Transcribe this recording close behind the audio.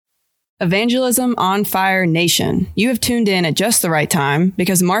Evangelism on Fire Nation. You have tuned in at just the right time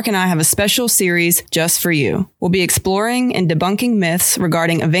because Mark and I have a special series just for you. We'll be exploring and debunking myths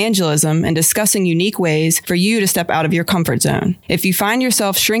regarding evangelism and discussing unique ways for you to step out of your comfort zone. If you find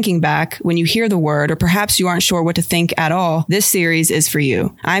yourself shrinking back when you hear the word, or perhaps you aren't sure what to think at all, this series is for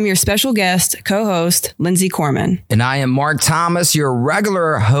you. I'm your special guest, co-host, Lindsay Corman. And I am Mark Thomas, your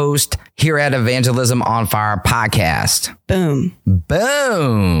regular host here at Evangelism on Fire podcast. Boom.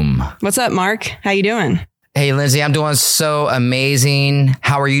 Boom. What's up, Mark? How you doing? Hey, Lindsay, I'm doing so amazing.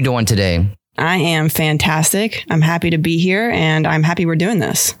 How are you doing today? I am fantastic. I'm happy to be here, and I'm happy we're doing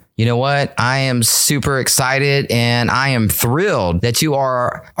this. You know what? I am super excited, and I am thrilled that you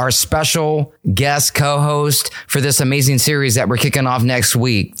are our special guest co-host for this amazing series that we're kicking off next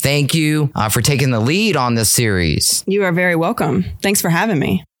week. Thank you for taking the lead on this series. You are very welcome. Thanks for having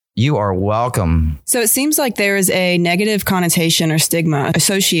me. You are welcome. So it seems like there is a negative connotation or stigma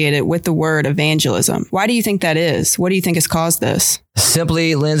associated with the word evangelism. Why do you think that is? What do you think has caused this?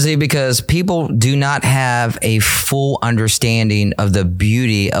 Simply, Lindsay, because people do not have a full understanding of the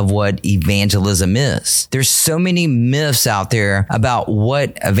beauty of what evangelism is. There's so many myths out there about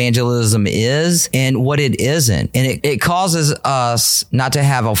what evangelism is and what it isn't. And it causes us not to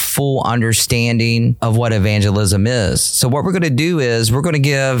have a full understanding of what evangelism is. So what we're going to do is we're going to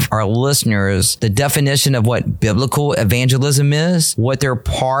give our listeners the definition of what biblical evangelism is, what their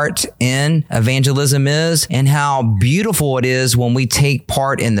part in evangelism is, and how beautiful it is when we take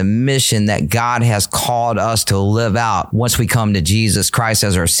part in the mission that God has called us to live out once we come to Jesus Christ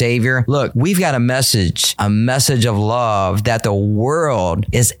as our Savior. Look, we've got a message of love that the world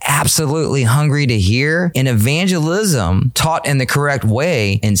is absolutely hungry to hear. And evangelism, taught in the correct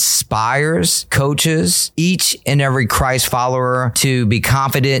way, inspires, coaches each and every Christ follower to be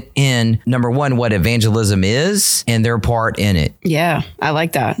confident in, number one, what evangelism is and their part in it. Yeah, I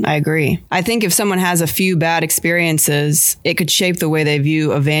like that. I agree. I think if someone has a few bad experiences, it could shape the way they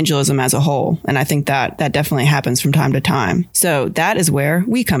view evangelism as a whole. And I think that definitely happens from time to time. So that is where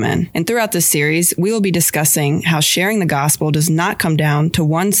we come in. And throughout this series, we will be discussing how sharing the gospel does not come down to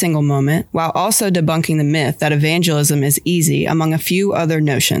one single moment, while also debunking the myth that evangelism is easy, among a few other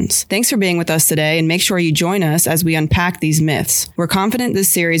notions. Thanks for being with us today, and make sure you join us as we unpack these myths. We're confident this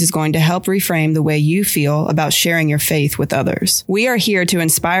series is going to help reframe the way you feel about sharing your faith with others. We are here to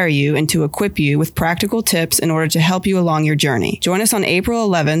inspire you and to equip you with practical tips in order to help you along your journey. Join us on April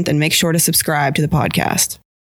 11th and make sure to subscribe to the podcast.